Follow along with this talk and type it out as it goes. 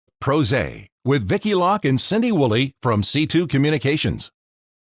PRosé with Vicki Locke and Cindy Woolley from C2 Communications.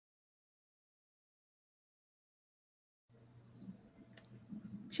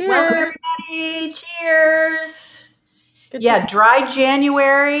 Cheers. Welcome, everybody. Cheers. Good Dry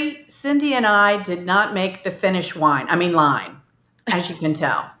January. Cindy and I did not make the finish line, as you can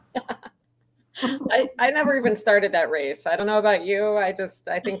tell. I never even started that race. I don't know about you. I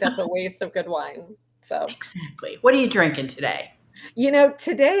think that's a waste of good wine. So Exactly. What are you drinking today?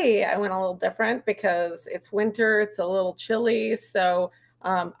 Today I went a little different because it's winter. It's a little chilly. So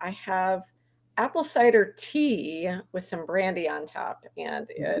I have apple cider tea with some brandy on top, and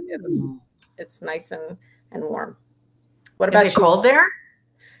it's nice and warm. What about you? Is it cold there?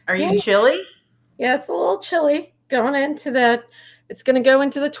 Are you chilly? Yeah, it's a little chilly going into it's going to go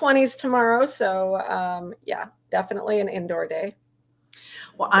into the 20s tomorrow. So definitely an indoor day.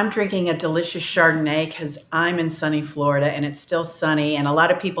 Well, I'm drinking a delicious Chardonnay because I'm in sunny Florida and it's still sunny. And a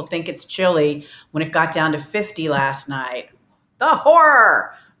lot of people think it's chilly when it got down to 50 last night. The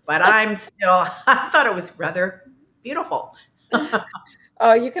horror! But I thought it was rather beautiful.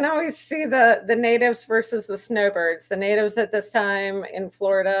 Oh, you can always see the natives versus the snowbirds. The natives at this time in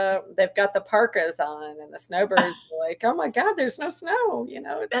Florida, they've got the parkas on, and the snowbirds are like, oh my God, there's no snow.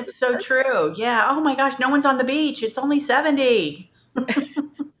 That's so true. Yeah. Oh my gosh, no one's on the beach. It's only 70.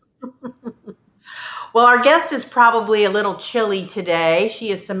 Well, our guest is probably a little chilly today.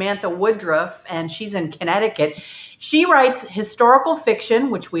 She is Samantha Woodruff, and she's in Connecticut. She writes historical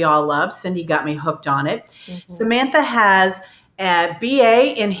fiction, which we all love. Cindy got me hooked on it. Mm-hmm. Samantha has a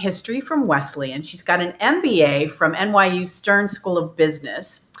BA in history from Wesleyan. She's got an MBA from NYU Stern School of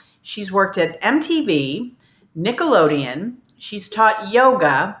Business. She's worked at MTV, Nickelodeon. She's taught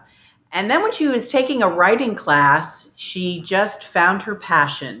yoga. And then when she was taking a writing class, she just found her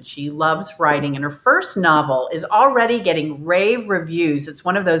passion. She loves writing, and her first novel is already getting rave reviews. It's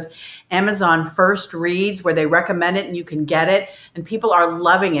one of those Amazon first reads where they recommend it and you can get it, and people are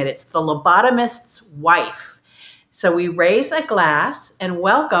loving it. It's The Lobotomist's Wife. So we raise a glass and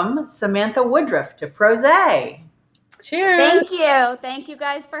welcome Samantha Woodruff to PRosé. Cheers. Thank you. Thank you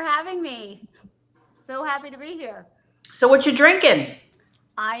guys for having me. So happy to be here. So what you drinking?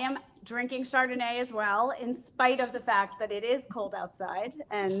 I am drinking Chardonnay as well, in spite of the fact that it is cold outside,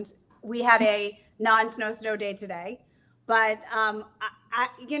 and we had a non-snow day today. But I'm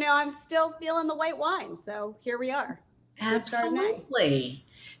still feeling the white wine, so here we are. Absolutely.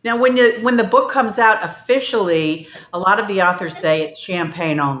 Now, when the book comes out officially, a lot of the authors say it's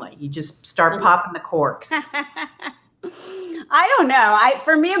champagne only. You just start popping the corks. I don't know.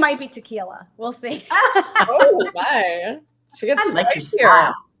 For me, it might be tequila. We'll see. Oh my! She gets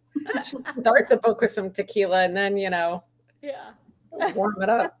spicier. Start the book with some tequila and then, warm it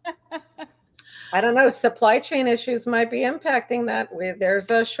up. I don't know. Supply chain issues might be impacting that.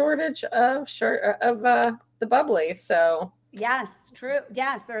 There's a shortage of the bubbly. So yes, true.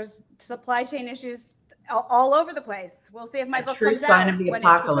 Yes, there's supply chain issues all over the place. We'll see if my book comes out. True sign of the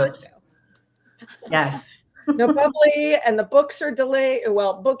apocalypse. Yes. No bubbly, and the books are delayed.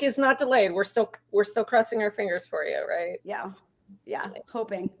 Well, book is not delayed. We're still crossing our fingers for you, right? Yeah,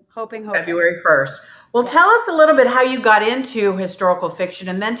 hoping. February 1st. Well, tell us a little bit how you got into historical fiction,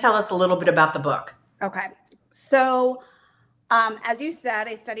 and then tell us a little bit about the book. Okay. So, as you said,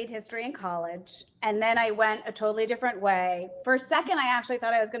 I studied history in college, and then I went a totally different way. For a second, I actually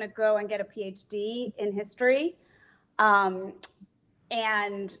thought I was going to go and get a PhD in history.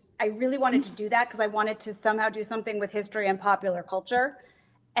 And I really wanted to do that because I wanted to somehow do something with history and popular culture.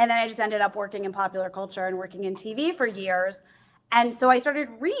 And then I just ended up working in popular culture and working in TV for years. And so I started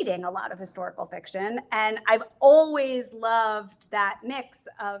reading a lot of historical fiction, and I've always loved that mix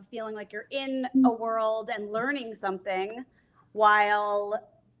of feeling like you're in a world and learning something while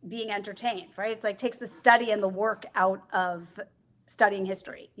being entertained, right? It's like takes the study and the work out of studying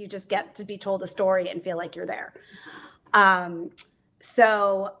history. You just get to be told a story and feel like you're there.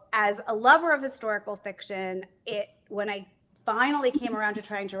 So as a lover of historical fiction, when I finally came around to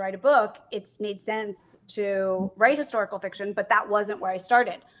trying to write a book, it's made sense to write historical fiction, but that wasn't where I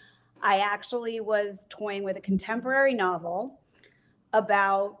started. I actually was toying with a contemporary novel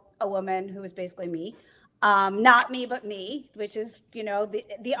about a woman who was basically me. Not me, but me, which is,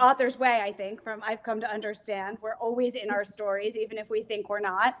 the author's way, I think, I've come to understand. We're always in our stories, even if we think we're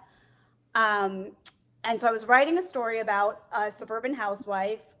not. And so I was writing a story about a suburban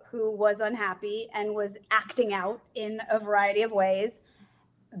housewife who was unhappy and was acting out in a variety of ways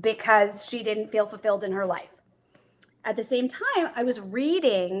because she didn't feel fulfilled in her life. At the same time, I was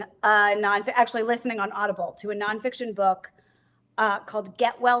reading actually listening on Audible to a nonfiction book called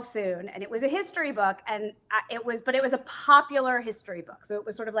Get Well Soon. And it was a history book. And it was a popular history book. So it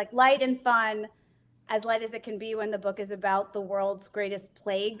was sort of like light and fun, as light as it can be when the book is about the world's greatest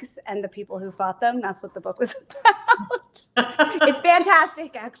plagues and the people who fought them. That's what the book was about. It's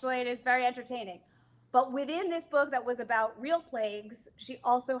fantastic, actually. It is very entertaining. But within this book that was about real plagues, she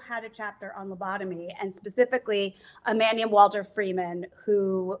also had a chapter on lobotomy, and specifically a man named Walter Freeman,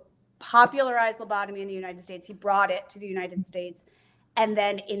 who popularized lobotomy in the United States. He brought it to the United States and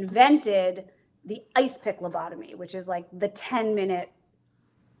then invented the ice pick lobotomy, which is like the 10-minute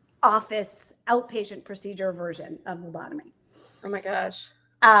office outpatient procedure version of lobotomy. Oh my gosh.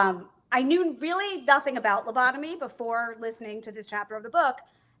 I knew really nothing about lobotomy before listening to this chapter of the book.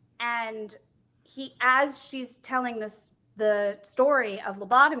 And as she's telling the story of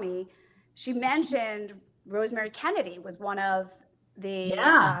lobotomy, she mentioned Rosemary Kennedy was one of the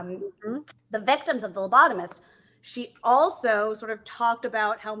victims of the lobotomist. She also sort of talked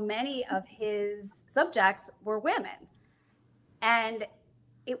about how many of his subjects were women. And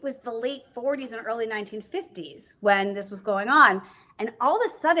it was the late 40s and early 1950s when this was going on. And all of a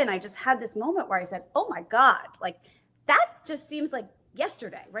sudden, I just had this moment where I said, oh my God, like that just seems like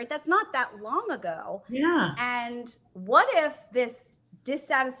yesterday, right? That's not that long ago. Yeah. And what if this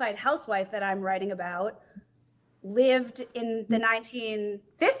dissatisfied housewife that I'm writing about lived in the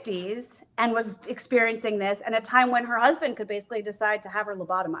 1950s and was experiencing this at a time when her husband could basically decide to have her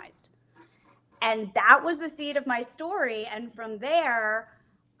lobotomized? And that was the seed of my story. And from there,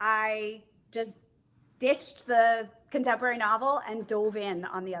 I just ditched the contemporary novel and dove in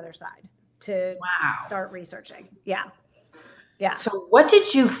on the other side to start researching. Yeah. Yeah. So what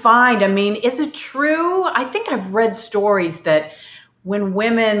did you find? I mean, is it true? I think I've read stories that when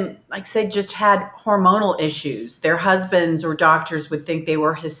women, like say, just had hormonal issues, their husbands or doctors would think they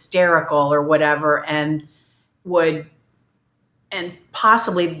were hysterical or whatever and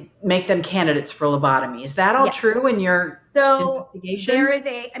possibly make them candidates for lobotomy. Is that all true in your investigation? There is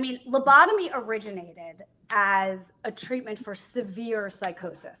lobotomy originated as a treatment for severe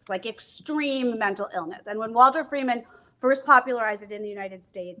psychosis, like extreme mental illness. And when Walter Freeman first popularized it in the United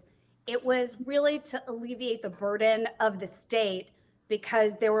States, it was really to alleviate the burden of the state,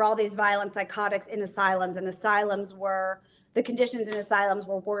 because there were all these violent psychotics in asylums, and the conditions in asylums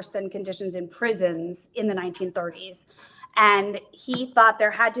were worse than conditions in prisons in the 1930s. And he thought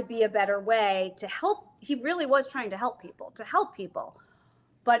there had to be a better way to help. He really was trying to help people.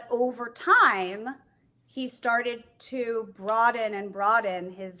 But over time, he started to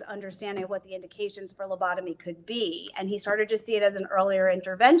broaden his understanding of what the indications for lobotomy could be. And he started to see it as an earlier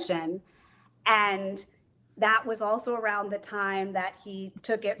intervention. And that was also around the time that he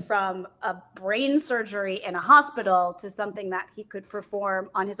took it from a brain surgery in a hospital to something that he could perform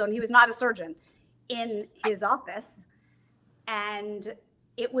on his own. He was not a surgeon, in his office. And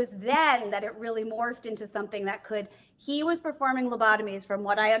it was then that it really morphed into something that he was performing lobotomies, from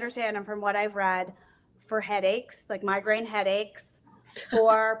what I understand and from what I've read, for headaches, like migraine headaches,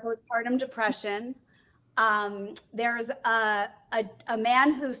 for postpartum depression. There's a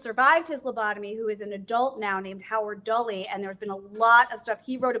man who survived his lobotomy, who is an adult now, named Howard Dully. And there's been a lot of stuff.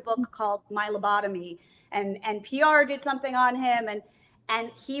 He wrote a book called My Lobotomy, and PR did something on him. And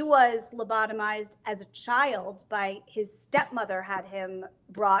he was lobotomized as a child by his stepmother, had him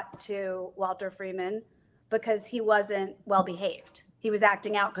brought to Walter Freeman because he wasn't well behaved. He was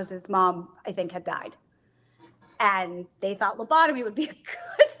acting out because his mom, I think, had died. And they thought lobotomy would be a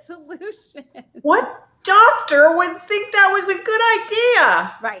good solution. What doctor would think that was a good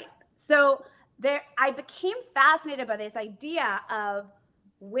idea? Right. So I became fascinated by this idea of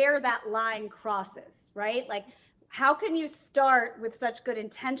where that line crosses, right? Like, how can you start with such good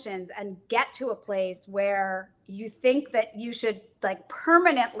intentions and get to a place where you think that you should like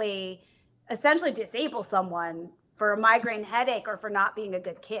permanently essentially disable someone for a migraine headache or for not being a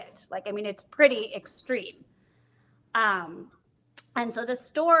good kid? Like, I mean, it's pretty extreme. And so the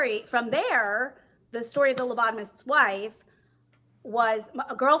story from there, the story of the lobotomist's wife, was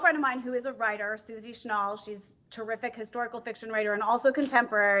a girlfriend of mine who is a writer, Susie Schnall. She's a terrific historical fiction writer and also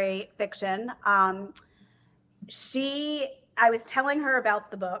contemporary fiction. I was telling her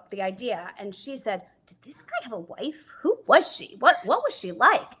about the book, the idea, and she said, did this guy have a wife? Who was she? What was she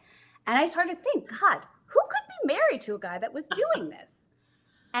like? And I started to think, God, who could be married to a guy that was doing this?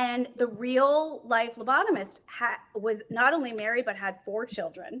 And the real life lobotomist was not only married, but had 4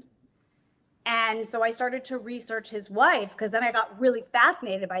 children. And so I started to research his wife, because then I got really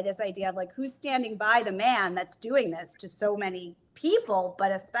fascinated by this idea of like, who's standing by the man that's doing this to so many people,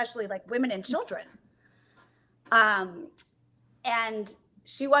 but especially like women and children. And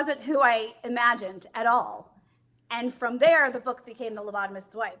she wasn't who I imagined at all. And from there, the book became The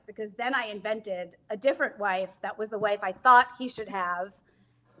Lobotomist's Wife, because then I invented a different wife that was the wife I thought he should have,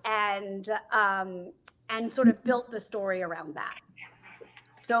 and sort of built the story around that.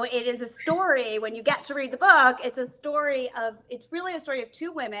 So it is a story, when you get to read the book, it's really a story of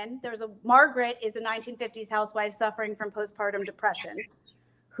two women. Margaret is a 1950s housewife suffering from postpartum depression,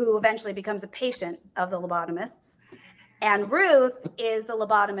 who eventually becomes a patient of the lobotomists. And Ruth is the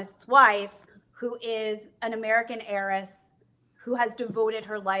lobotomist's wife, who is an American heiress who has devoted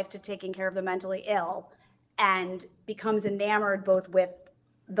her life to taking care of the mentally ill, and becomes enamored both with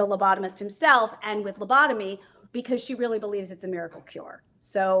the lobotomist himself and with lobotomy, because she really believes it's a miracle cure.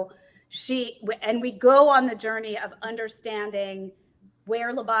 So we go on the journey of understanding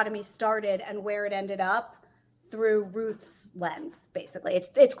where lobotomy started and where it ended up through Ruth's lens, basically.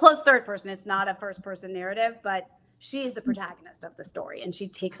 It's close third person. It's not a first person narrative, but she's the protagonist of the story, and she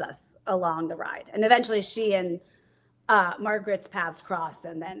takes us along the ride. And eventually she and Margaret's paths cross,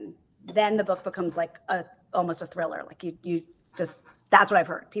 and then the book becomes like almost a thriller. Like you just, that's what I've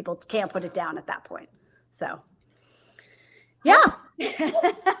heard. People can't put it down at that point. So, yeah.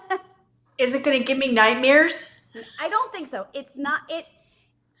 Is it going to give me nightmares? I don't think so. It's not,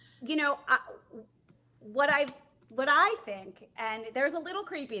 what I think, and there's a little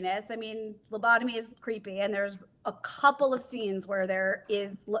creepiness. I mean, lobotomy is creepy, and there's a couple of scenes where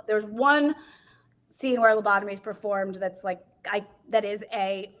there's one scene where lobotomy is performed that is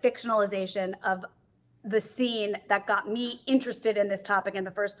a fictionalization of the scene that got me interested in this topic in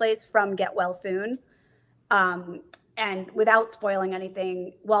the first place, from Get Well Soon. And without spoiling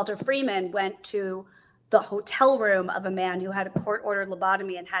anything, Walter Freeman went to the hotel room of a man who had a court-ordered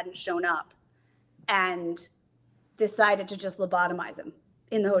lobotomy and hadn't shown up, and decided to just lobotomize him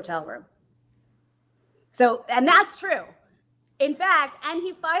in the hotel room. So, and that's true. In fact, and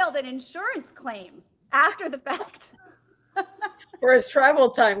he filed an insurance claim after the fact. For his travel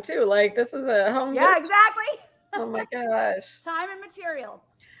time too. Like, this is a home. Yeah, exactly. Oh my gosh. Time and materials.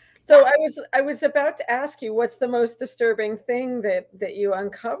 So I was about to ask you, what's the most disturbing thing that you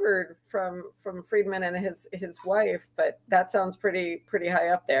uncovered from Friedman and his wife? But that sounds pretty high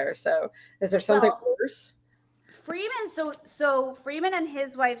up there. So is there something worse? Freeman, so Freeman and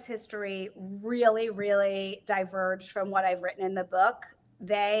his wife's history really, really diverged from what I've written in the book.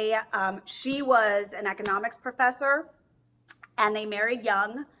 She was an economics professor, and they married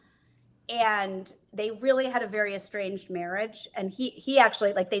young, and they really had a very estranged marriage. And he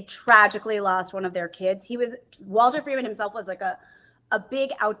actually, they tragically lost one of their kids. Walter Freeman himself was like a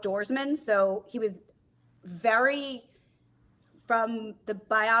big outdoorsman. So he was from the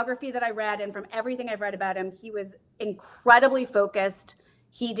biography that I read and from everything I've read about him, he was incredibly focused.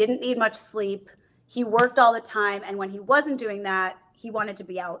 He didn't need much sleep. He worked all the time. And when he wasn't doing that, he wanted to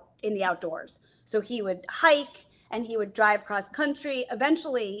be out in the outdoors. So he would hike, and he would drive cross country.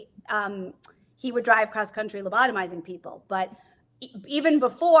 Eventually, he would drive cross country lobotomizing people. But even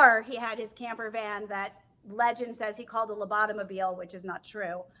before, he had his camper van that legend says he called a lobotomobile, which is not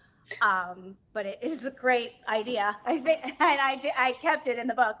true. But it is a great idea, I think, and I kept it in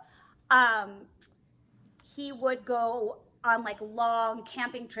the book. He would go on long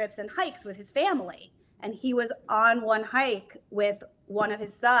camping trips and hikes with his family. And he was on one hike with one of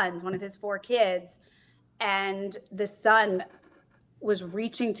his sons, one of his 4 kids. And the son was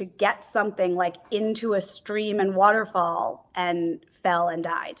reaching to get something into a stream and waterfall, and fell and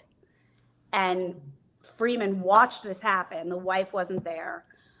died. And Freeman watched this happen. The wife wasn't there.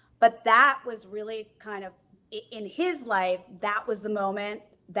 But that was really kind of, in his life, that was the moment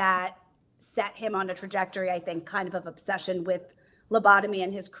that set him on a trajectory, I think, kind of obsession with lobotomy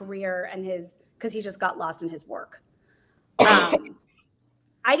and his career, and because he just got lost in his work.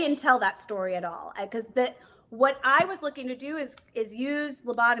 I didn't tell that story at all, because what I was looking to do is use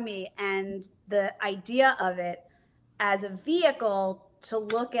lobotomy and the idea of it as a vehicle to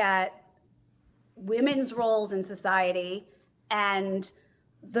look at women's roles in society, and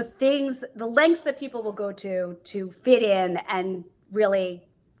the lengths that people will go to fit in and really,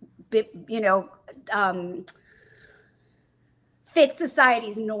 fit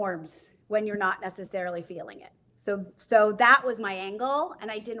society's norms when you're not necessarily feeling it. So that was my angle, and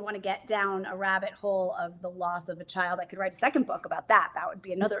I didn't want to get down a rabbit hole of the loss of a child. I could write a second book about that. That would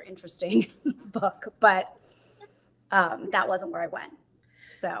be another interesting book, but that wasn't where I went.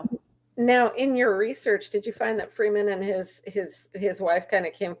 So now, in your research, did you find that Freeman and his wife kind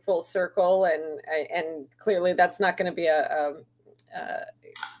of came full circle, and clearly that's not going to be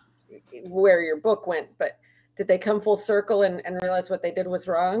where your book went, but did they come full circle and realize what they did was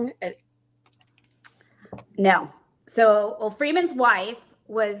wrong? No. So, Freeman's wife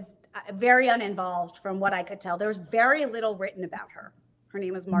was very uninvolved from what I could tell. There was very little written about her. Her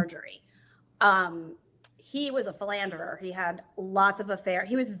name was Marjorie. He was a philanderer. He had lots of affairs.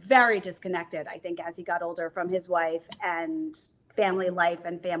 He was very disconnected, I think, as he got older from his wife and family life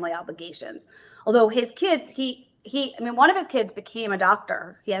and family obligations. Although his kids, one of his kids became a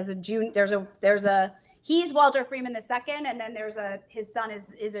doctor. He has he's Walter Freeman II, and then his son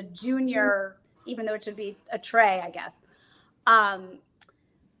is a junior, even though it should be a Trey, I guess.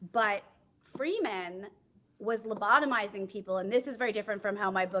 But Freeman was lobotomizing people, and this is very different from how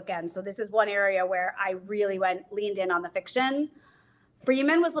my book ends. So this is one area where I really leaned in on the fiction.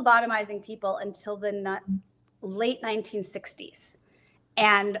 Freeman was lobotomizing people until the late 1960s.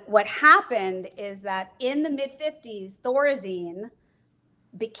 And what happened is that in the mid-50s, Thorazine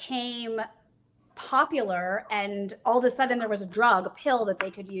became popular, and all of a sudden there was a pill that they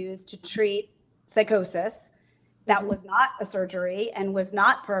could use to treat psychosis that was not a surgery and was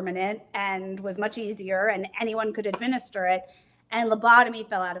not permanent and was much easier, and anyone could administer it. And lobotomy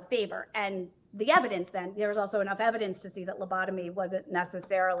fell out of favor. And the evidence then, there was also enough evidence to see that lobotomy wasn't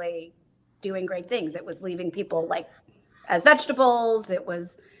necessarily doing great things. It was leaving people as vegetables. It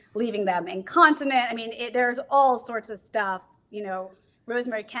was leaving them incontinent. I mean, there's all sorts of stuff.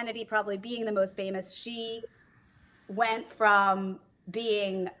 Rosemary Kennedy probably being the most famous. She went from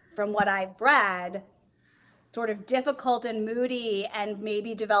being, from what I've read, sort of difficult and moody and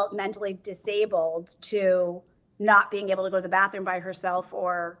maybe developmentally disabled to not being able to go to the bathroom by herself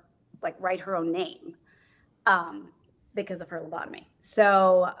or write her own name because of her lobotomy.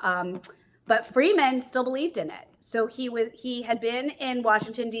 So, but Freeman still believed in it. So he had been in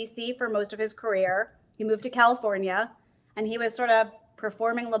Washington, D.C. for most of his career. He moved to California, and he was sort of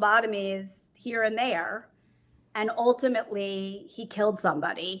performing lobotomies here and there. And ultimately, he killed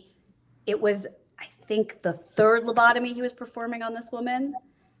somebody. It was, I think, the third lobotomy he was performing on this woman,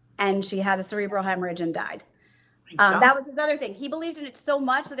 and she had a cerebral hemorrhage and died. That was his other thing. He believed in it so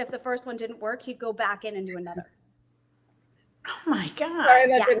much that if the first one didn't work, he'd go back in and do another. Oh my God. Sorry,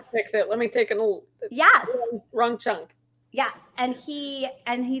 that didn't fix it. Let me take wrong chunk. Yes. And he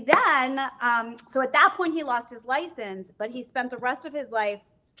then, so at that point he lost his license, but he spent the rest of his life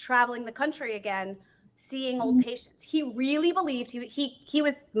traveling the country again, seeing old patients. He really believed he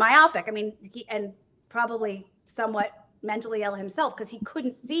was myopic. I mean, and probably somewhat mentally ill himself, because he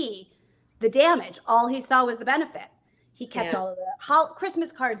couldn't see the damage. All he saw was the benefit. He kept all of the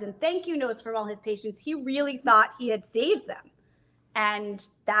Christmas cards and thank you notes from all his patients. He really thought he had saved them. And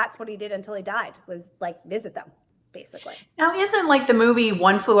that's what he did until he died, was visit them, basically. Now, isn't the movie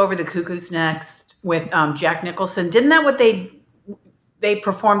One Flew Over the Cuckoo's Nest with Jack Nicholson? Didn't that what they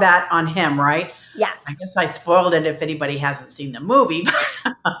performed that on him, right? Yes. I guess I spoiled it if anybody hasn't seen the movie.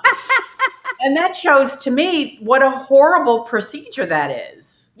 And that shows to me what a horrible procedure that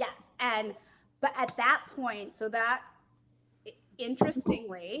is. Yes. But at that point, so that,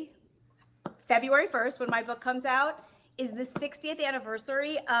 interestingly, February 1st, when my book comes out, is the 60th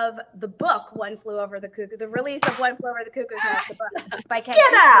anniversary of the book One Flew Over the Cuckoo, the release of One Flew Over the Cuckoo's Nest, the book by Ken.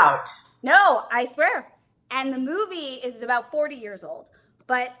 Get out! No, I swear. And the movie is about 40 years old.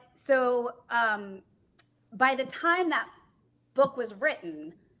 But so by the time that book was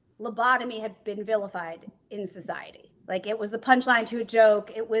written, lobotomy had been vilified in society. It was the punchline to a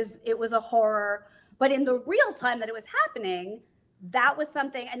joke. It was a horror. But in the real time that it was happening, that was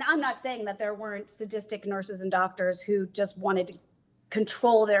something, and I'm not saying that there weren't sadistic nurses and doctors who just wanted to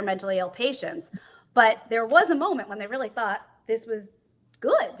control their mentally ill patients, but there was a moment when they really thought this was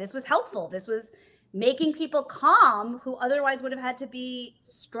good, this was helpful, this was making people calm who otherwise would have had to be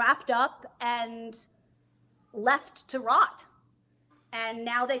strapped up and left to rot. And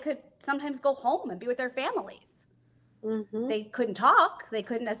now they could sometimes go home and be with their families. Mm-hmm. They couldn't talk. They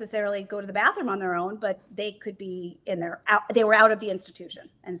couldn't necessarily go to the bathroom on their own, but they could be they were out of the institution.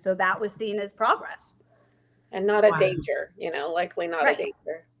 And so that was seen as progress. And not a danger, likely not a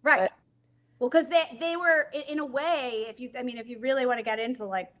danger. Right. But, well, because they were, in a way, if you really want to get into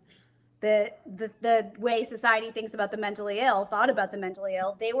the way society thinks about the mentally ill, thought about the mentally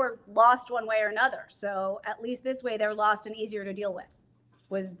ill, they were lost one way or another. So at least this way, they're lost and easier to deal with,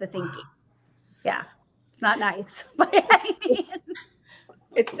 was the thinking. Wow. Yeah. It's not nice by any means.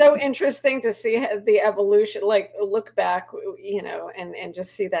 It's so interesting to see the evolution, look back, and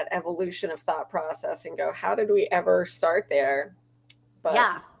just see that evolution of thought process and go, how did we ever start there? But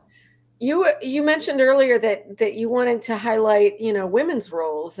yeah. You mentioned earlier that you wanted to highlight, women's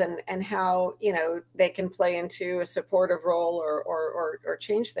roles and how, they can play into a supportive role or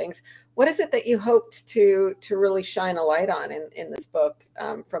change things. What is it that you hoped to really shine a light on in this book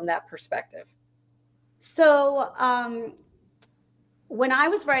from that perspective? So when I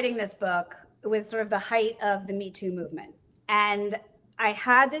was writing this book, it was sort of the height of the Me Too movement. And I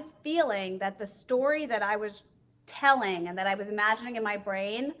had this feeling that the story that I was telling and that I was imagining in my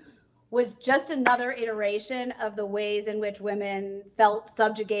brain was just another iteration of the ways in which women felt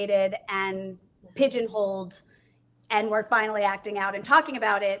subjugated and pigeonholed and were finally acting out and talking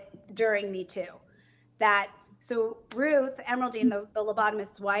about it during Me Too. So Ruth Emeraldine, the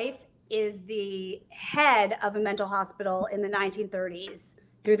lobotomist's wife, is the head of a mental hospital in the 1930s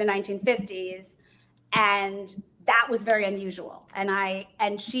through the 1950s. And that was very unusual.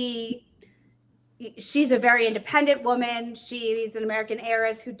 And she's a very independent woman. She's an American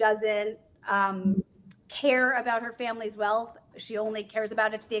heiress who doesn't care about her family's wealth. She only cares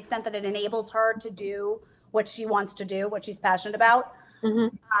about it to the extent that it enables her to do what she wants to do, what she's passionate about.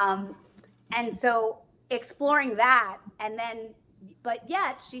 Mm-hmm. And so exploring that, but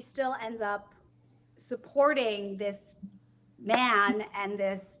yet she still ends up supporting this man and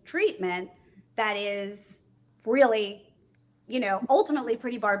this treatment that is really, ultimately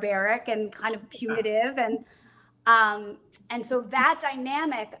pretty barbaric and kind of punitive. And so that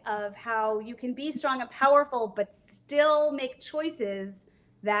dynamic of how you can be strong and powerful, but still make choices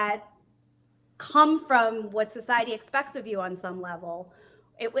that come from what society expects of you on some level.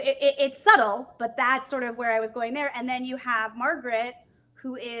 It's subtle, but that's sort of where I was going there. And then you have Margaret,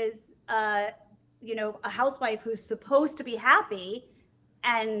 who is, a housewife who's supposed to be happy,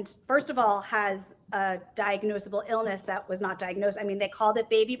 and first of all has a diagnosable illness that was not diagnosed. I mean, they called it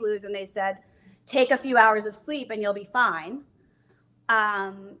baby blues, and they said, take a few hours of sleep and you'll be fine.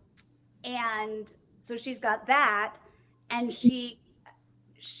 And so she's got that, and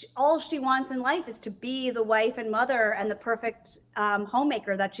all she wants in life is to be the wife and mother and the perfect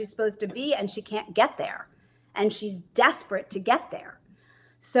homemaker that she's supposed to be, and she can't get there, and she's desperate to get there.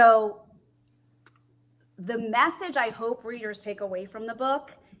 So the message I hope readers take away from the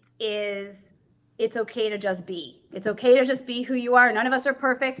book is it's okay to just be. It's okay to just be who you are. None of us are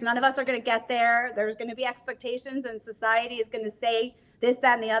perfect. None of us are going to get there. There's going to be expectations, and society is going to say this,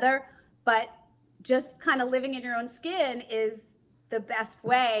 that, and the other. But just kind of living in your own skin is the best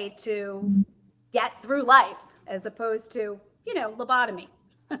way to get through life, as opposed to, lobotomy.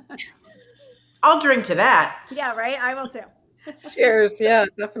 I'll drink to that. Yeah, right? I will too. Cheers. Yeah,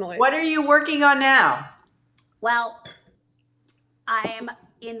 definitely. What are you working on now? Well, I am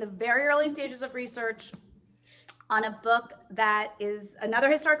in the very early stages of research on a book that is another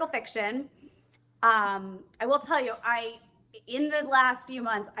historical fiction. I will tell you, in the last few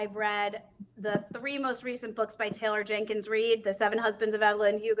months, I've read the 3 most recent books by Taylor Jenkins Reid, The 7 Husbands of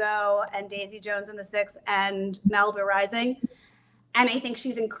Evelyn Hugo, and Daisy Jones and the Six, and Malibu Rising. And I think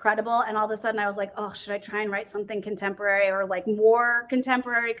she's incredible. And all of a sudden I was like, oh, should I try and write something contemporary or like more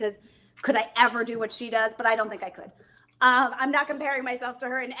contemporary? Because could I ever do what she does? But I don't think I could. I'm not comparing myself to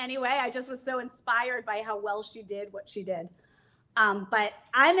her in any way. I just was so inspired by how well she did what she did. But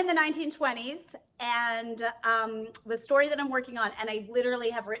I'm in the 1920s, and the story that I'm working on, and I literally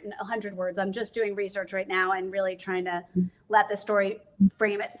have written 100 words. I'm just doing research right now and really trying to let the story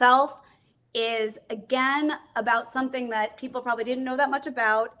frame itself, is again about something that people probably didn't know that much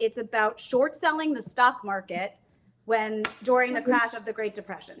about. It's about short selling the stock market during the crash of the Great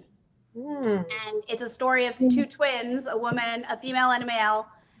Depression. And it's a story of 2 twins, a woman, a female and a male.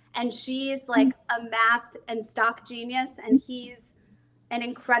 And she's like a math and stock genius, and he's an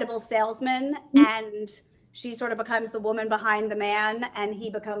incredible salesman. And she sort of becomes the woman behind the man, and he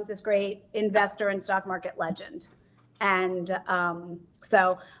becomes this great investor and stock market legend. And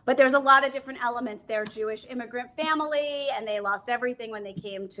but there's a lot of different elements. They're Jewish immigrant family, and they lost everything when they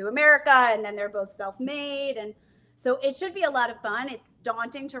came to America, and then they're both self-made. And so it should be a lot of fun. It's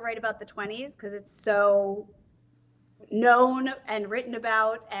daunting to write about the 20s because it's so known and written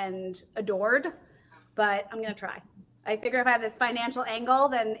about and adored, but I'm going to try. I figure if I have this financial angle,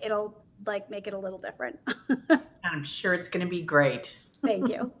 then it'll make it a little different. I'm sure it's going to be great. Thank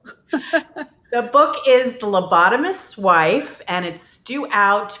you. The book is The Lobotomist's Wife, and it's due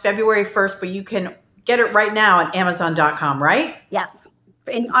out February 1st, but you can get it right now at Amazon.com, right? Yes.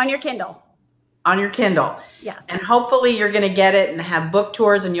 On your Kindle. On your Kindle. Yes. And hopefully you're going to get it and have book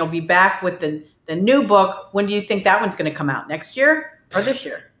tours, and you'll be back with the new book. When do you think that one's going to come out? Next year or this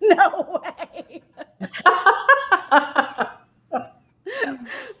year? No way.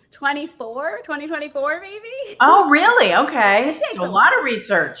 2024 maybe. Oh, really? Okay. It's a lot of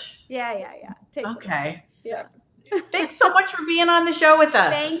research. Yeah. Okay. Yeah. Thanks so much for being on the show with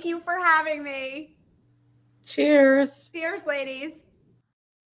us. Thank you for having me. Cheers. Cheers, ladies.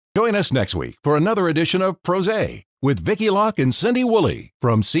 Join us next week for another edition of PRosé with Vicki Locke and Cindy Woolley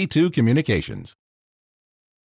from C2 Communications.